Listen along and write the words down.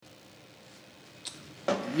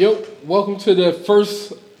Yep, welcome to the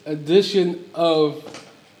first edition of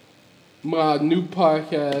my new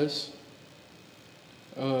podcast.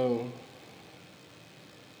 Um,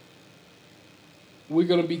 we're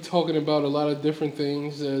going to be talking about a lot of different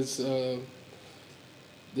things as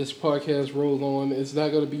this podcast rolls on. It's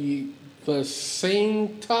not going to be the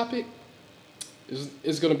same topic,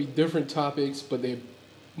 it's going to be different topics, but they're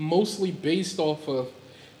mostly based off of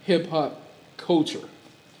hip hop culture.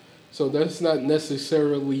 So that's not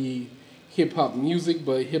necessarily hip hop music,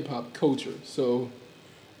 but hip hop culture. So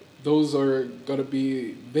those are gonna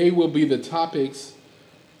be they will be the topics.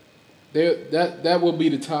 That will be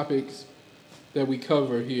the topics that we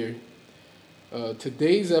cover here.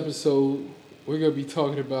 Today's episode, we're gonna be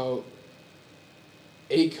talking about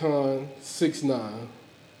Akon 6ix9ine.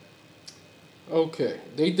 Okay,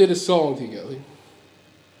 they did a song together.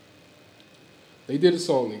 They did a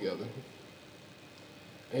song together.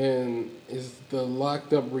 And it's the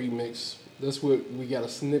Locked Up remix. That's what we got a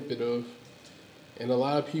snippet of. And a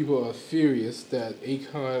lot of people are furious that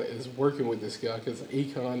Akon is working with this guy because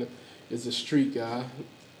Akon is a street guy.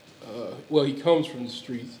 Well, he comes from the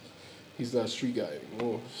streets. He's not a street guy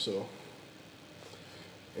anymore. So,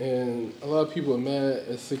 and a lot of people are mad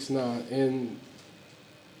at 6ix9ine, and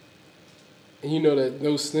you know that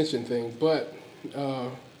no snitching thing. But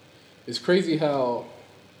it's crazy how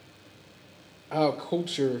our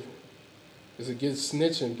culture is against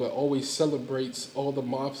snitching, but always celebrates all the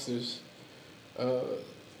mobsters,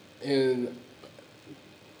 and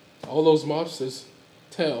all those mobsters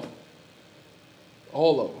tell.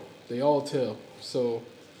 All of them, they all tell. So,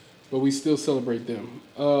 but we still celebrate them.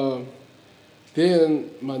 Then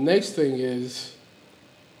my next thing is,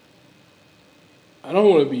 I don't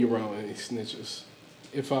want to be around any snitches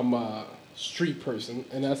if I'm a street person,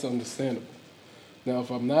 and that's understandable. Now, if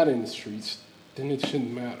I'm not in the streets, then it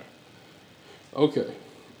shouldn't matter. Okay.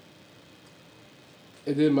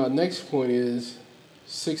 And then my next point is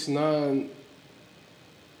 6ix9ine,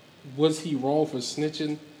 was he wrong for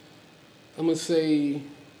snitching? I'm going to say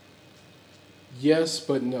yes,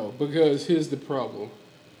 but no. Because here's the problem.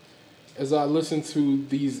 As I listen to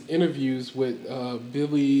these interviews with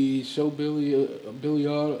Billy, Billy,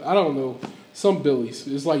 I don't know, some Billies.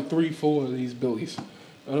 There's like 3, 4 of these Billies.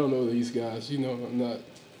 I don't know these guys. You know, I'm not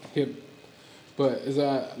hip. But as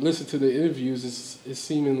I listen to the interviews, it's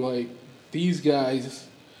seeming like these guys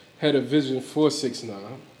had a vision for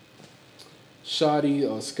 6ix9ine. Shotty,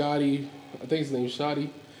 or Scotty, I think his name's Shotty,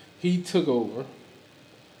 he took over.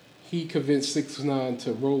 He convinced 6ix9ine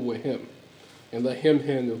to roll with him and let him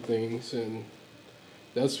handle things. And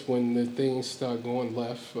that's when the things start going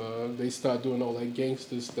left. They start doing all that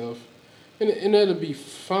gangster stuff. And that'll be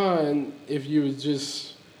fine if you were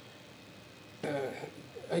just...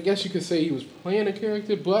 I guess you could say he was playing a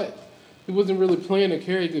character, but he wasn't really playing a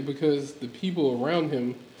character because the people around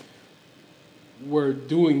him were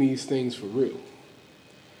doing these things for real.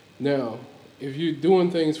 Now, if you're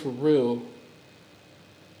doing things for real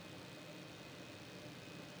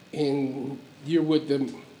and you're with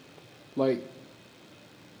them, like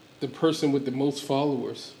the person with the most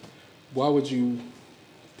followers, why would you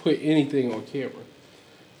put anything on camera?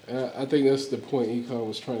 I think that's the point Akon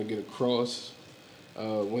was trying to get across.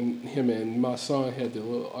 When him and my son had the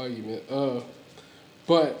little argument.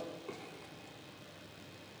 But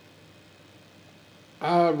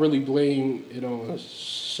I really blame it on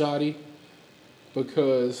Shotty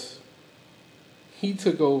because he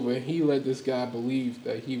took over and he let this guy believe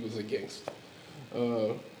that he was a gangster.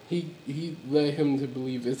 He led him to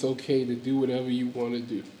believe it's okay to do whatever you want to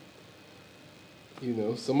do. You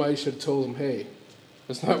know, somebody should have told him, hey,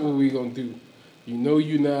 that's not what we're going to do. You know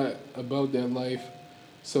you're not about that life.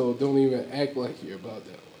 So don't even act like you're about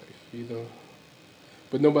that life, you know.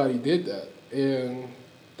 But nobody did that, and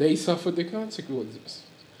they suffered the consequences.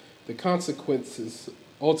 The consequences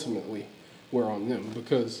ultimately were on them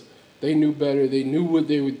because they knew better. They knew what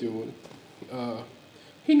they were doing.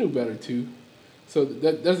 He knew better too, so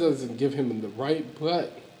that doesn't give him the right.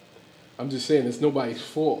 But I'm just saying it's nobody's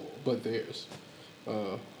fault but theirs,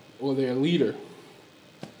 or their leader,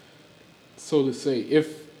 so to say.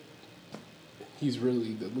 If he's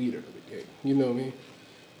really the leader of the game. You know what I mean?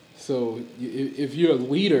 So if you're a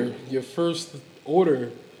leader, your first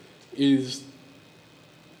order is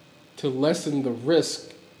to lessen the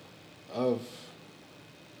risk of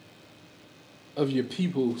your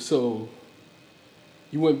people, so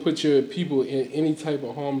you wouldn't put your people in any type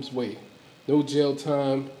of harm's way. No jail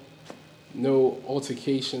time, no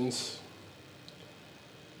altercations.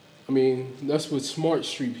 I mean, that's what smart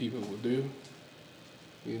street people would do.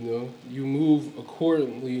 You know, you move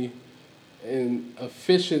accordingly and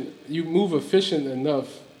efficient. You move efficient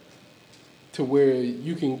enough to where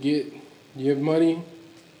you can get your money.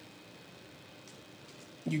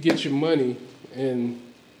 You get your money, and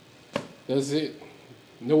that's it.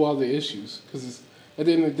 No other issues, because at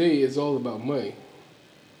the end of the day, it's all about money.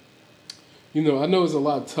 I know it's a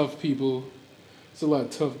lot of tough people, it's a lot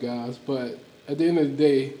of tough guys, but at the end of the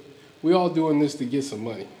day, we all doing this to get some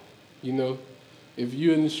money. You know, if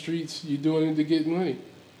you're in the streets, you're doing it to get money.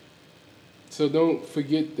 So don't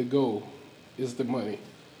forget the goal is the money.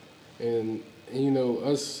 And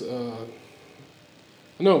us.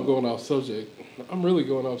 I know I'm going off subject. I'm really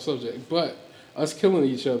going off subject, but us killing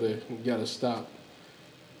each other gotta stop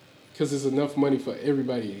because there's enough money for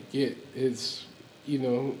everybody to get. You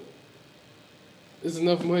know, there's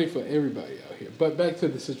enough money for everybody out here. But back to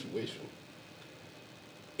the situation.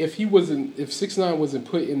 If 6ix9ine wasn't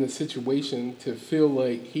put in the situation to feel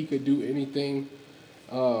like he could do anything,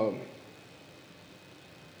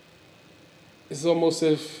 it's almost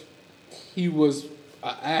as if he was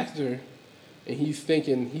an actor and he's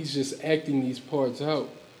thinking he's just acting these parts out.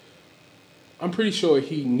 I'm pretty sure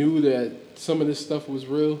he knew that some of this stuff was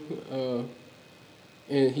real,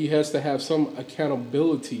 and he has to have some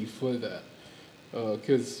accountability for that.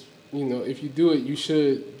 Because if you do it, you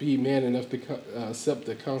should be man enough to accept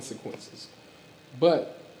the consequences.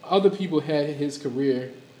 But other people had his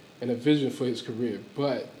career and a vision for his career,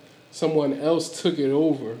 but someone else took it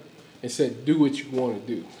over and said, "Do what you want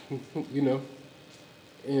to do,"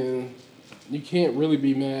 and you can't really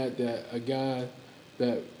be mad that a guy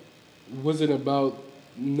that wasn't about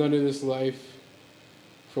none of this life.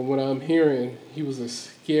 From what I'm hearing, he was a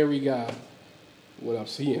scary guy. What I'm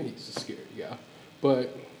seeing, he's a scary guy.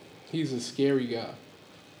 But he's a scary guy.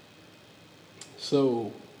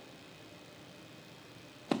 So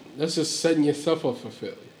that's just setting yourself up for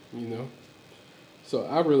failure. So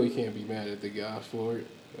I really can't be mad at the guy for it.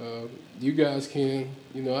 You guys can.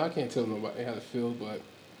 I can't tell nobody how to feel, but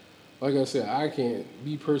like I said, I can't.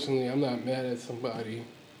 Me personally, I'm not mad at somebody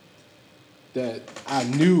that I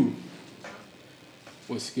knew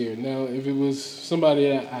was scared. Now, if it was somebody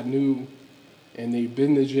that I knew and they've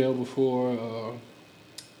been to jail before,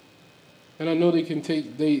 and I know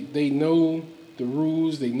they know the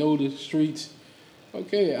rules, they know the streets,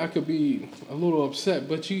 okay, I could be a little upset,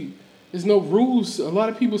 but there's no rules. A lot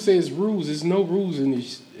of people say it's rules. There's no rules in the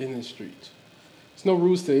streets. There's no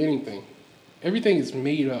rules to anything. Everything is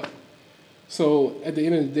made up. So at the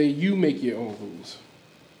end of the day, you make your own rules.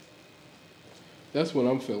 That's what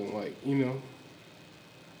I'm feeling like.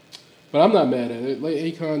 But I'm not mad at it. Let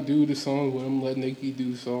Akon do the songs with him. Let Nicki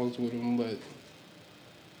do the songs with him.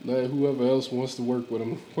 Let whoever else wants to work with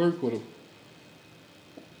him work with him.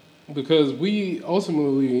 Because we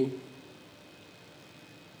ultimately,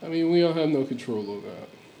 we don't have no control over that,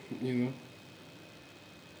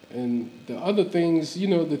 And the other things,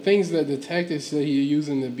 the things the tactics that you're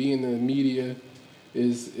using to be in the media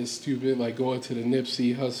is stupid, like going to the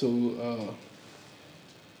Nipsey Hussle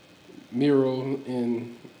mural,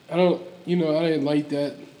 and I didn't like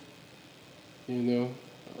that,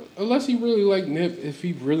 Unless he really liked Nip, if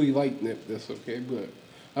he really liked Nip, that's okay, but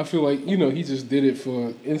I feel like, he just did it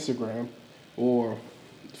for Instagram or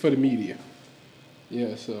for the media.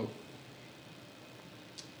 Yeah, so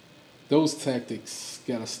those tactics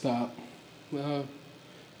gotta stop.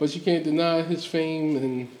 But you can't deny his fame,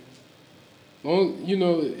 and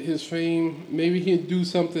his fame. Maybe he'd do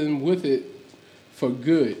something with it for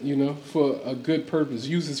good, for a good purpose.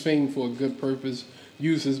 Use his fame for a good purpose.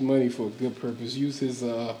 Use his money for a good purpose. Use his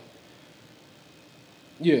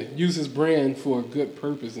brand for a good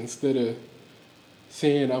purpose instead of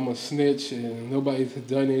saying I'm a snitch and nobody's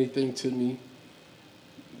done anything to me,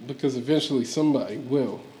 because eventually somebody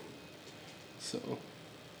will. So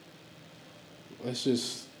let's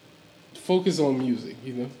just focus on music,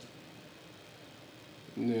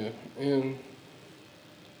 Yeah, and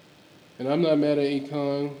I'm not mad at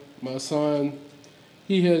Akon. My son,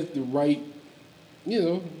 he has the right,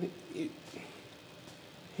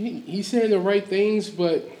 he's saying the right things,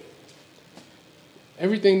 but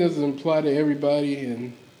everything doesn't apply to everybody,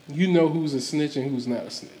 and who's a snitch and who's not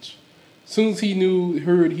a snitch. As soon as he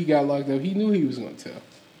heard he got locked up, he knew he was going to tell.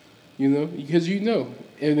 Because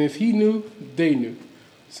and if he knew, they knew.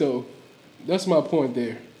 So that's my point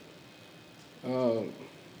there.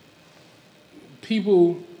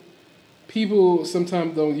 People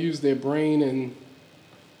sometimes don't use their brain and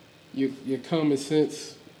your common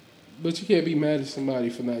sense, but you can't be mad at somebody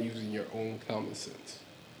for not using your own common sense.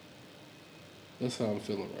 That's how I'm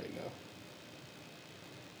feeling right now.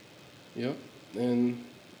 Yep, and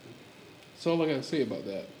that's all I got to say about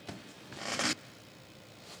that.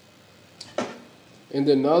 And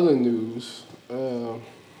then other news,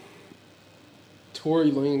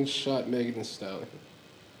 Tory Lanez shot Megan Thee Stallion.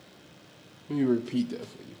 Let me repeat that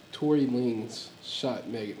for you. Tory Lanez shot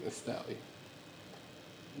Megan Thee Stallion.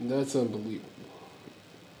 That's unbelievable.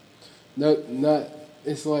 Not.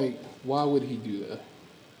 It's like, why would he do that?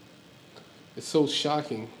 It's so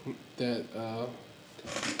shocking that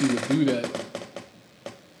he would do that.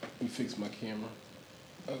 Let me fix my camera.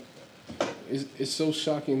 Okay. It's so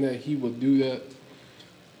shocking that he would do that.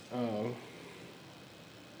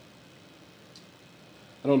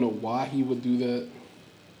 I don't know why he would do that.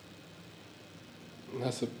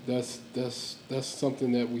 That's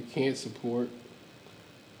something that we can't support.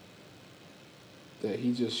 That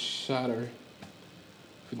he just shot her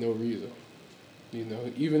for no reason. You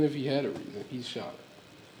know, even if he had a reason, he shot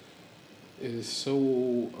her. It is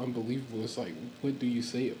so unbelievable. It's like, what do you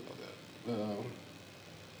say about that?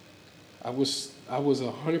 I was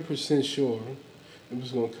 100% sure it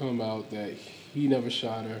was gonna come out that he never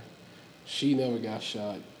shot her, she never got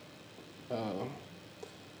shot.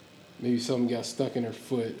 Maybe something got stuck in her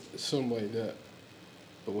foot, something like that.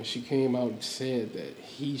 But when she came out and said that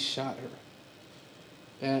he shot her,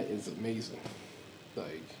 that is amazing.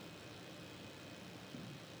 Like,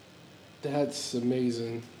 that's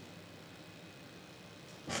amazing.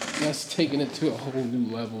 That's taking it to a whole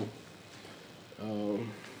new level.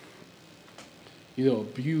 You know,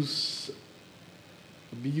 abuse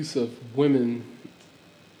of women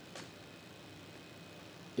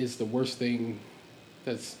is the worst thing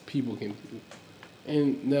that people can do.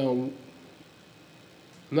 And now,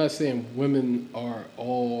 I'm not saying women are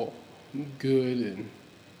all good and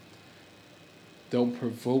don't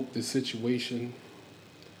provoke the situation.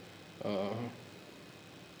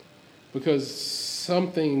 Because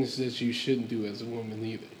some things that you shouldn't do as a woman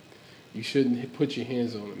either. You shouldn't put your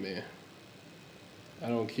hands on a man. I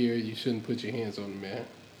don't care. You shouldn't put your hands on a man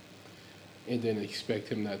and then expect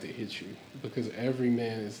him not to hit you. Because every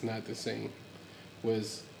man is not the same.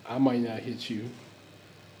 Whereas I might not hit you.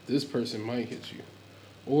 This person might hit you.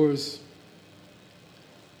 Or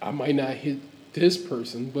I might not hit this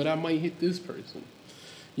person, but I might hit this person.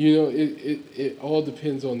 You know, it all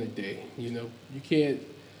depends on the day. You know, you can't.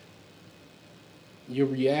 Your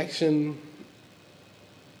reaction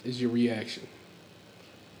is your reaction.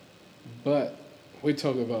 But we're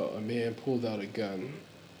talking about a man pulled out a gun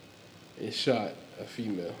and shot a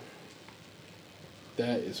female.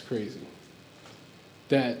 That is crazy.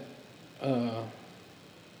 That, for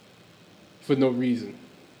no reason.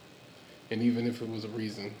 And even if it was a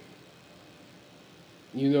reason,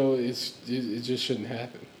 you know, it just shouldn't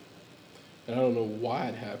happen. And I don't know why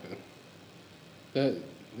it happened. That's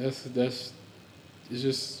it's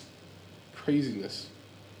just craziness.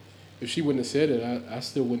 If she wouldn't have said it, I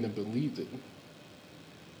still wouldn't have believed it.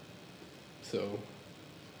 So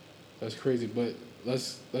that's crazy. But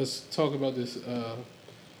let's talk about this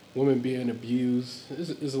woman being abused.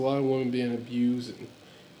 There's a lot of women being abused and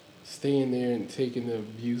staying there and taking the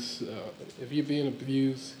abuse. If you're being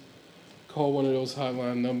abused, call one of those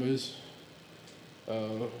hotline numbers.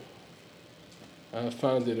 I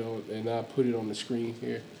found it and I put it on the screen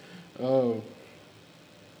here.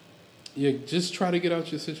 Yeah, just try to get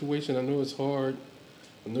out your situation. I know it's hard.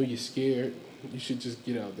 I know you're scared. You should just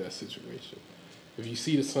get out of that situation. If you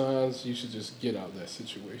see the signs, you should just get out of that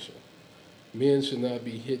situation. Men should not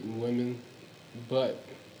be hitting women, but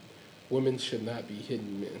women should not be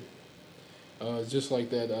hitting men. Just like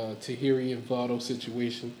that Tahiri and Vado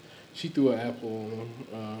situation. She threw an apple on him.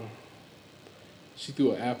 She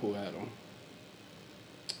threw an apple at him.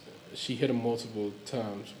 She hit him multiple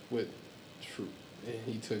times with fruit, and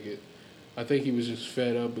he took it. I think he was just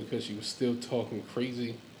fed up because she was still talking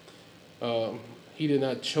crazy. He did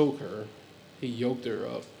not choke her. He yoked her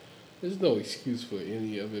up. There's no excuse for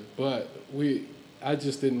any of it, but I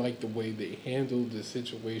just didn't like the way they handled the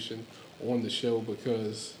situation on the show,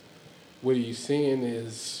 because what he's saying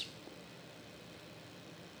is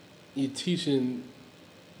you're teaching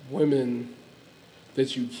women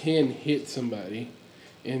that you can hit somebody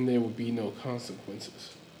and there will be no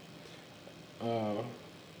consequences.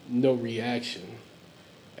 No reaction.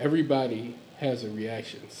 Everybody has a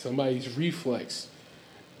reaction. Somebody's reflex.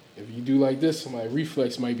 If you do like this, somebody's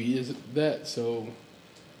reflex might be that. So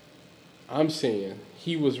I'm saying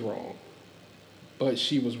he was wrong, but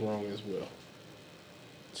she was wrong as well.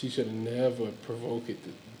 She should have never provoked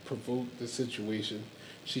the situation.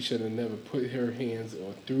 She should have never put her hands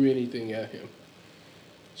or threw anything at him.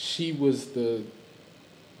 She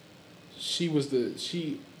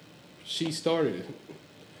started it.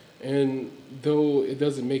 And though it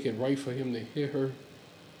doesn't make it right for him to hit her,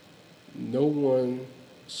 no one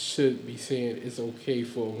should be saying it's okay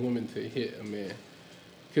for a woman to hit a man,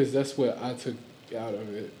 because that's what I took out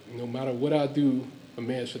of it. No matter what I do, a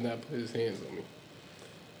man should not put his hands on me.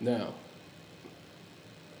 Now,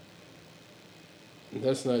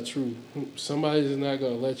 that's not true. Somebody's not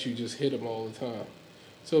gonna let you just hit them all the time.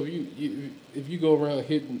 So if you go around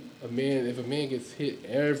hitting a man, if a man gets hit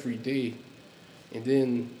every day, and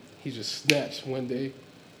then he just snaps one day,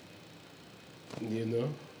 you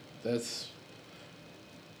know, that's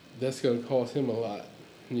gonna cost him a lot,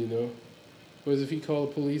 you know. Whereas if he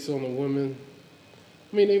called the police on a woman,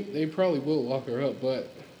 I mean they probably will lock her up, but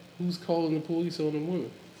who's calling the police on a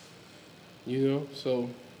woman? You know, so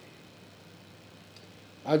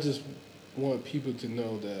I just want people to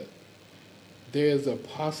know that there's a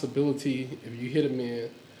possibility if you hit a man,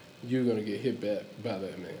 you're gonna get hit back by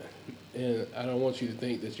that man. And I don't want you to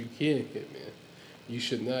think that you can hit men. You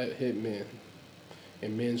should not hit men,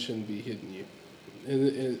 and men shouldn't be hitting you.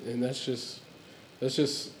 And that's just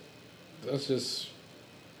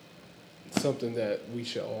something that we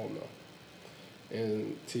should all know.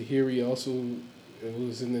 And Tahiri also, it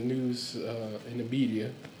was in the news, in the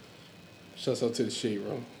media. Shouts out to the Shade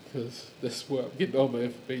Room, because that's where I'm getting all my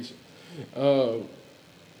information.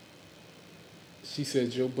 She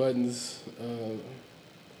said Joe Budden's,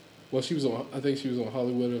 well, I think she was on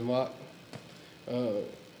Hollywood Unlocked.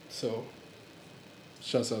 So,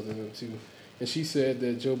 shouts out to them too. And she said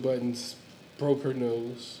that Joe Budden's broke her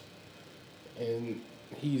nose, and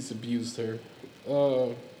he's abused her.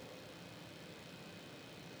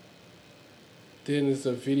 Then there's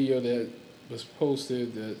a video that was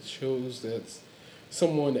posted that shows that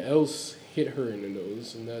someone else hit her in the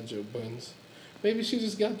nose and not Joe Buttons. Maybe she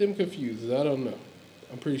just got them confused. I don't know.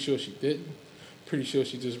 I'm pretty sure she didn't. Pretty sure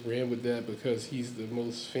she just ran with that because he's the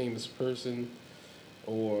most famous person,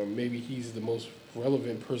 or maybe he's the most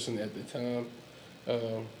relevant person at the time.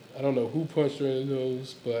 I don't know who punched her in the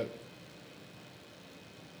nose, but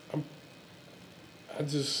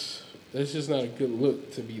that's just not a good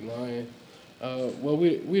look to be lying. Well,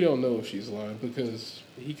 we don't know if she's lying because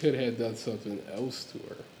he could have done something else to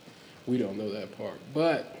her. We don't know that part,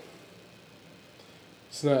 but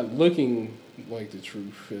it's not looking like the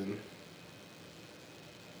truth,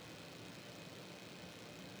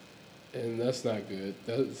 and that's not good.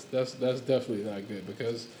 That's definitely not good,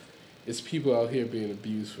 because it's people out here being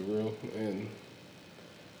abused for real, and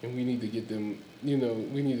we need to get them. You know,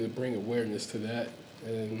 we need to bring awareness to that,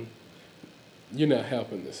 and you're not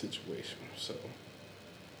helping the situation. So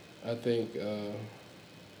I think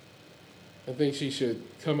she should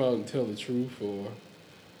come out and tell the truth, or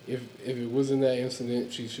if it wasn't that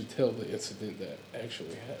incident, she should tell the incident that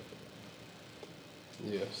actually happened.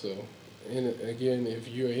 Yeah. So, and again, if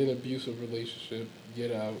you're in an abusive relationship,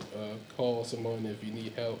 get out. Call someone if you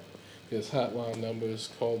need help. There's hotline numbers.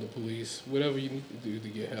 Call the police. Whatever you need to do to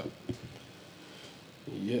get help.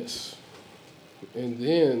 Yes. And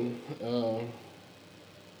then,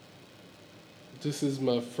 this is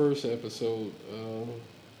my first episode.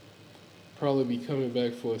 Probably be coming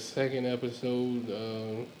back for a second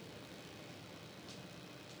episode.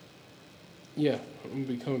 Yeah, I'm going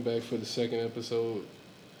to be coming back for the second episode.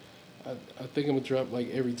 I think I'm going to drop like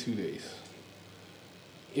every 2 days.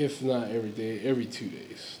 If not every day, every 2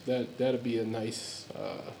 days. That'll be a nice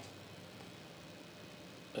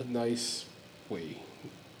way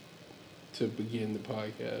to begin the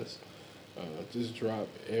podcast. Just drop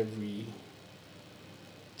every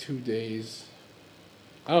 2 days.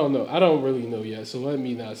 I don't know. I don't really know yet, so let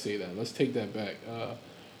me not say that. Let's take that back.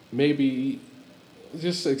 Maybe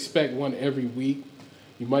just expect one every week.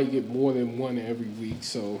 You might get more than one every week.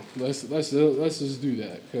 So let's just do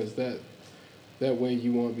that, because that way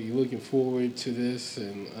you won't be looking forward to this,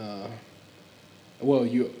 and well,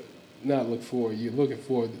 you not look forward. You're looking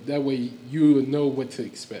forward. That way you know what to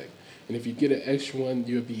expect. And if you get an extra one,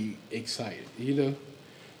 you'll be excited, you know?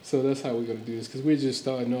 So that's how we're going to do this, because we're just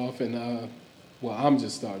starting off, and, well, I'm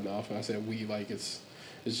just starting off, and I said we, like it's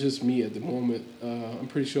just me at the moment. I'm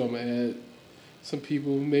pretty sure I'm going to add some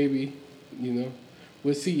people, maybe, you know?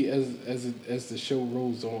 We'll see as the show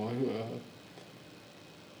rolls on.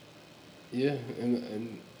 Yeah,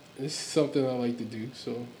 and this is something I like to do,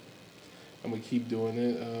 so I'm going to keep doing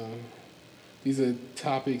it. These are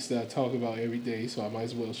topics that I talk about every day, so I might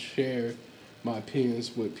as well share my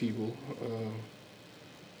opinions with people.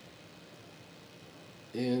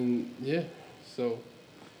 And yeah, so,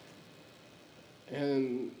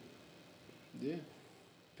 and yeah,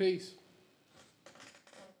 peace.